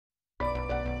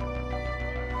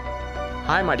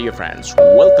Hi my dear friends,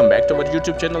 welcome back to our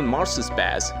YouTube channel Mars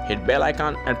Perseverance. Hit bell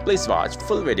icon and please watch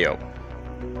full video.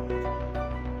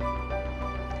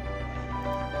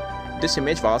 This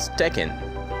image was taken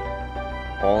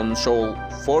on Shoal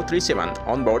 437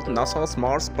 on board NASA's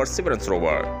Mars Perseverance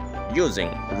Rover using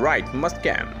right must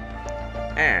cam,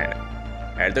 and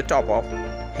at the top of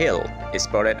hill is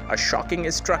spotted a shocking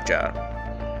structure.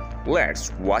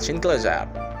 Let's watch in close up.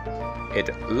 It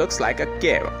looks like a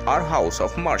cave or house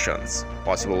of Martians.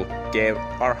 Possible cave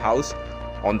or house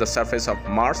on the surface of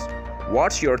Mars.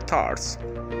 What's your thoughts?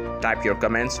 Type your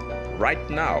comments right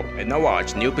now. And now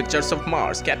watch new pictures of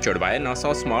Mars captured by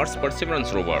NASA's Mars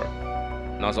Perseverance Rover.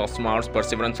 NASA's Mars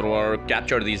Perseverance Rover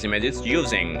captured these images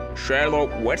using shallow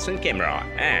Watson camera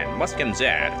and Mustcam Z.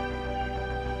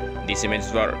 These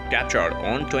images were captured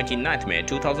on 29th May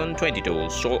 2022,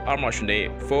 Solar Martian Day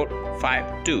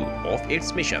 452 of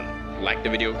its mission. Like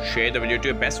the video, share the video to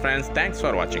your best friends. Thanks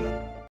for watching.